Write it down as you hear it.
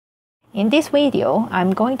In this video,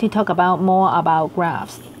 I'm going to talk about more about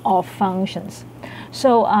graphs of functions.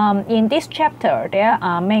 So in this chapter, there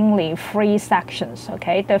are mainly 3 sections.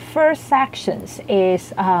 Okay, the first section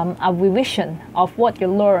is a revision of what you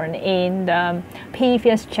learned in the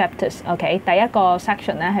previous chapters. Okay， 第一個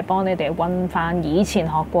section 咧係幫你哋溫翻以前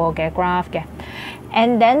學過嘅 graph 嘅。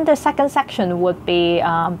And then the second section would be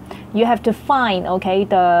you have to find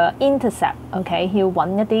the intercept. Okay， 要揾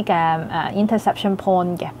一啲嘅interception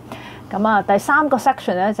point 嘅。咁啊，第3個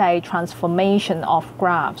section 咧就係 transformation of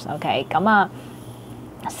graphs。OK， 咁啊，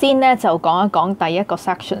先咧就講一講第一個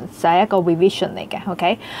section 就係一個 revision 嚟嘅。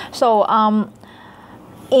OK，so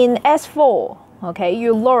in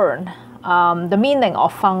S4，OK，you learn the meaning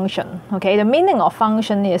of function. OK，the meaning of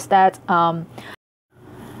function is that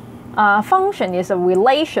function is a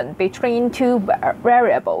relation between 2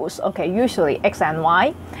 variables, usually x and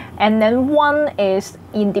y, and then one is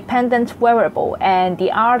independent variable and the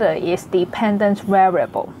other is dependent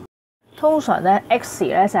variable. 通常咧 x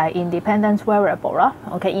咧就係 independent variable 啦。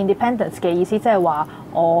independence 嘅意思即係話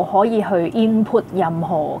我可以去 input 任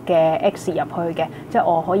何嘅 x 入去嘅，即係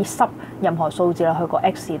我可以塞任何數字落去個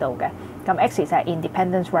x 度嘅。咁 x 就係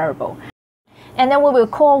independent variable。And then we will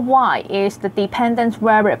call y is the dependent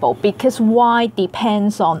variable because y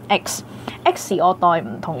depends on x. X 我代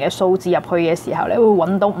唔同嘅數字入去嘅時候咧，會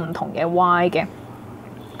揾到唔同嘅 y 嘅。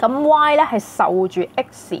咁 y 咧係受住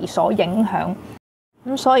x 所影響，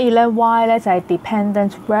咁所以咧 y 咧就係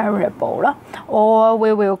dependent variable 啦。Or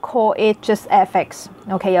we will call it just f(x).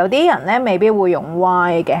 有啲人咧未必會用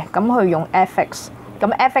y 嘅，咁佢用 f(x). 咁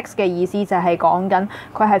f(x) 嘅意思就係講緊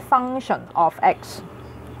佢係 function of x。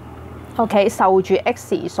受住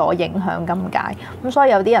x 所影響咁解，咁所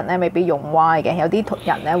以有啲人咧未必用 y 嘅，有啲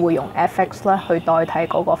人咧會用 f(x) 咧去代替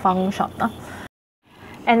嗰個 function 啦。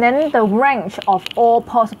And then the range of all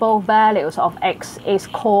possible values of x is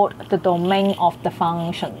called the domain of the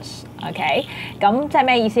functions. OK， 咁即係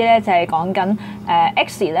咩意思咧？就係講緊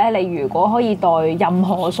x 咧，你如果可以代任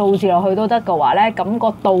何數字落去都得嘅話咧，咁個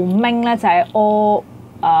domain 咧就係 all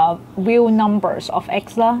real numbers of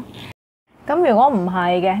x 啦。咁如果唔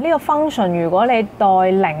係嘅，呢個 function 如果你代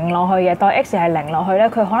0落去嘅，代 x 係0落去咧，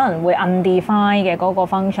佢可能會 undefined 嘅嗰個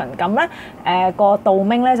function。咁咧個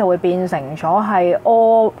domain 咧就會變成咗係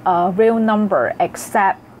all real number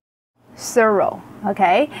except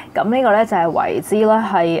 0。OK， 咁呢個咧就係為之咧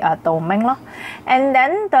係domain啦。And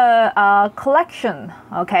then the collection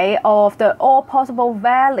of the all possible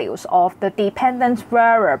values of the dependent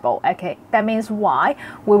variable. OK，that means y.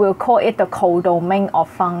 We will call it the codomain of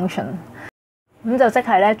function。咁就即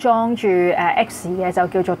係咧裝住x 嘅就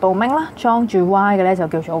叫做 domain 啦，裝住 y 嘅咧就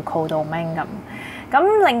叫做 codomain 咁。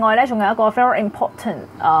咁另外咧仲有一個 very important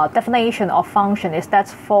definition of function is that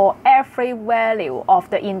for every value of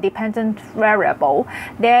the independent variable,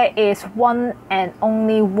 there is one and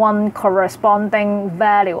only one corresponding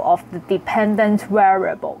value of the dependent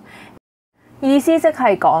variable。意思即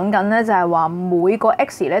係講緊咧就係話每個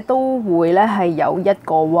x 咧都會咧係有一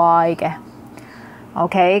個 y 嘅。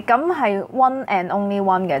OK， 咁係 one and only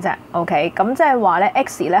one 嘅啫。OK， 咁即係話咧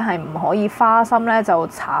x 咧係唔可以花心咧就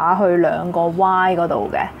查去2個 y 嗰度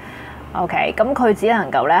嘅。OK， 咁佢只能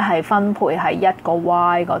夠咧係分配喺1個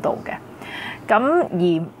y 嗰度嘅。咁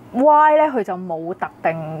而 y 咧佢就冇特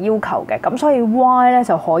定要求嘅，咁所以 y 咧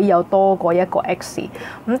就可以有多過一個 x。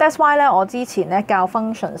咁 that's why 咧我之前咧教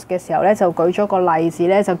functions 嘅時候咧就舉咗個例子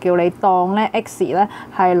咧，就叫你當咧 x 咧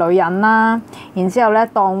係女人啦，然之後咧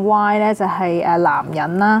當 y 咧就係男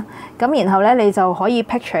人啦。咁然後咧你就可以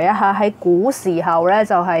picture 一下喺古時候咧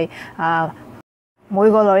就係每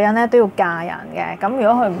個女人咧都要嫁人嘅，咁如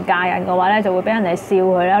果佢唔嫁人嘅話咧，就會俾人哋笑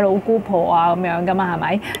佢啦，老姑婆啊咁樣噶嘛，係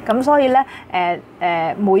咪？咁所以咧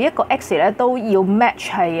每一個 x 咧都要 match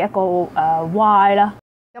係一個y 啦。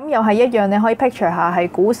咁又係一樣，你可以 picture 下係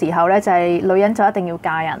古時候咧就係女人就一定要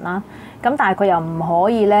嫁人啦。咁但係佢又唔可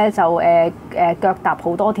以咧就腳踏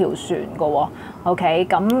好多條船嘅喎。OK，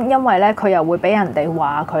 咁因為咧佢又會俾人哋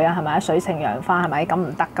話佢係咪水性楊花係咪？咁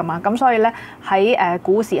唔得噶嘛。咁所以咧喺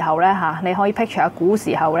古時候咧你可以 picture 下古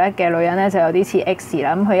時候咧嘅女人咧就有啲似 X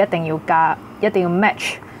啦。咁佢一定要嫁，一定要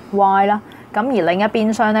match Y 啦。咁而另一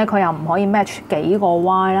邊廂咧佢又唔可以 match 幾個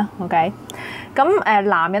Y 啦。OK。咁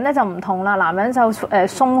男人咧就唔同啦，男人就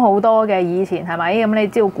鬆好多嘅，以前係咪？咁你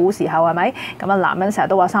知道古時候係咪？咁男人成日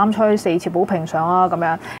都話3催4次保平常啊咁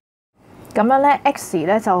樣。咁樣咧 x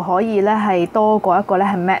咧就可以咧係多過一個咧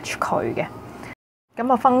係 match 佢嘅。咁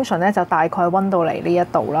個 function 咧就大概溫到嚟呢一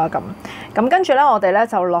度啦。咁跟住咧我哋咧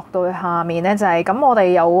就落到下面咧就係咁，我哋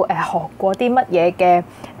有學過啲乜嘢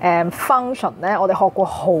嘅function咧？我哋學過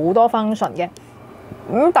好多 function 嘅。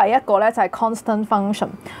第一個咧就係 constant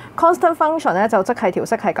function。constant function 咧就即係條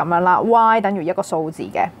式係咁樣啦 ，y 等於一個數字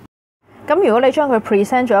嘅。咁如果你將佢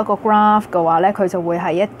present 咗一個 graph 嘅話咧，佢就會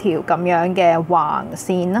係一條咁樣嘅橫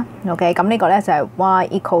線啦。OK， 咁呢個咧就係 y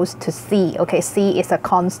equals to c。OK，c is a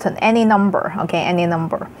constant，any number。OK，any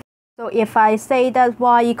number。So if I say that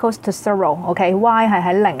y equals to 0，OK，y 係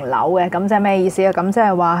喺0樓嘅，咁即係咩意思啊？咁即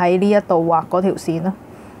係話喺呢一度畫嗰條線啦。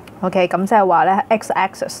OK， 咁即係話咧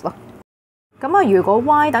x-axis 咯。咁啊，如果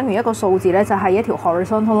y 等於一個數字咧，就係一條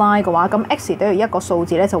horizontal line 嘅話，咁 x 等於一個數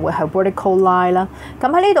字咧，就會係 vertical line 啦。咁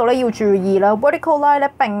喺呢度咧要注意啦 ，vertical line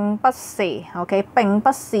咧並不是 OK， 並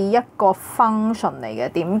不是一個 function 嚟嘅。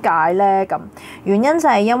點解咧？咁原因就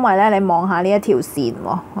係因為咧，你望下呢一條線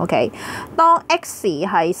喎 OK， 當 x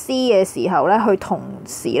係 c 嘅時候咧，佢同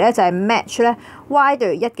時咧就係 match 咧 y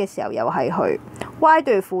對1嘅時候又係佢 ，y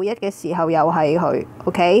對負1嘅時候又係佢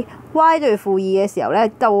OK，y 對負2嘅時候咧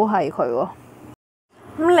都係佢喎。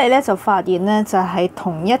咁你咧就發現咧就係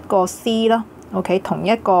同一個 c 啦 ，OK， 同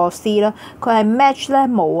一個 c 啦，佢係 match 咧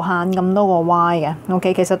無限咁多個 y 嘅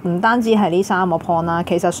 ，OK， 其實唔單止係呢3個 point 啦，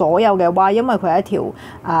其實所有嘅 y， 因為佢係一條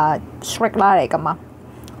straight line 嚟噶嘛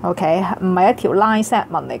 ，OK， 唔係一條 line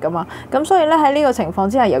segment 嚟噶嘛，咁所以咧喺呢個情況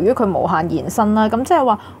之下，由於佢無限延伸啦，咁即係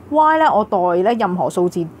話 y 咧我代咧任何數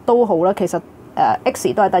字都好啦，其實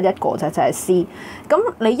x 都係得一個就係 c， 咁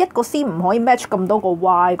你一個 c 唔可以 match 咁多個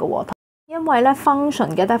y 嘅喎。因為咧 function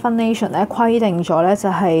嘅 definition 咧規定咗咧就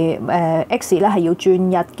係x 咧係要專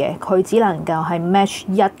一嘅，佢只能夠係 match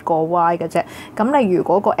一個 y 嘅啫。咁你如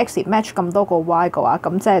果個 x match 咁多個 y 嘅話，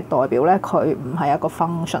咁即係代表咧佢唔係一個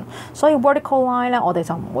function。所以 vertical line 咧我哋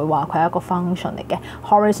就唔會話佢係一個 function 嚟嘅。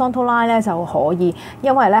horizontal line 咧就可以，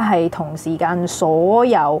因為咧係同時間所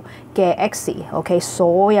有嘅 x，OK，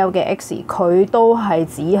 所有嘅 x 佢都係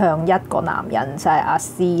指向一個男人就係阿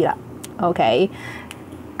C 啦 ，OK。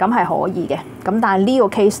咁係可以嘅，咁但係呢個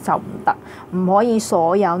case 就唔得，唔可以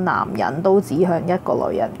所有男人都指向一個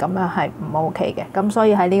女人，咁樣係唔 OK 嘅。咁所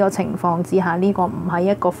以喺呢個情況之下，呢個唔係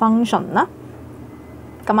一個 function 啦。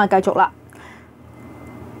咁啊，繼續啦。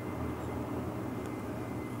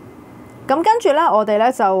咁跟住咧，我哋咧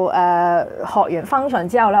就學完 function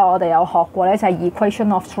之後咧，我哋有學過咧就係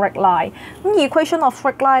equation of straight line。咁 equation of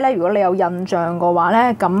straight line 咧，如果你有印象嘅話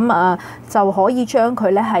咧，咁就可以將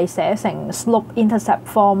佢咧係寫成 slope intercept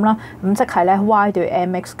form 啦。咁即係咧 y 對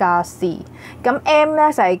mx 加 c。咁 m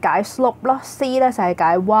咧就係解 slope 啦 ，c 咧就係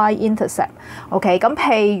解 y intercept。OK， 咁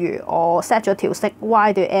譬如我 set 咗條式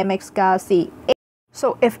y 對 mx 加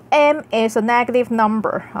c。So if m is a negative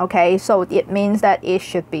number, okay, so it means that it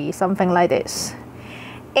should be something like this.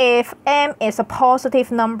 If m is a positive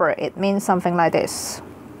number, it means something like this.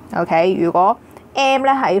 Okay, 如果 m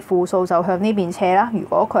咧係負數就向呢邊斜啦，如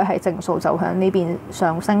果佢係正數就向呢邊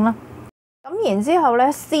上升啦。咁然之後咧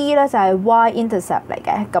c 咧就係 y intercept 嚟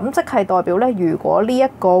嘅，咁即係代表咧如果呢一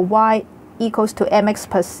個 y equals to mx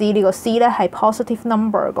plus c 呢個 c 咧係 positive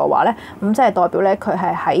number 嘅話咧，咁即係代表咧佢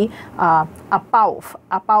係喺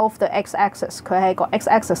above the x-axis， 佢喺個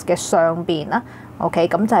x-axis 嘅上邊啦。OK，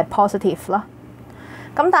 咁就係 positive 啦。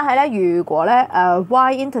咁但係咧，如果咧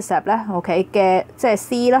y intercept 咧 OK 嘅即係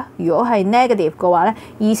c 啦，如果係 negative 嘅話咧，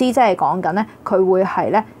意思即係講緊咧佢會係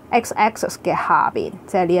咧 x-axis 嘅下邊，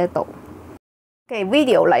即係呢一度。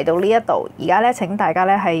OK，video 嚟到呢一度，而家咧請大家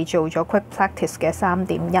咧係做咗 quick practice 嘅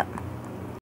3.1。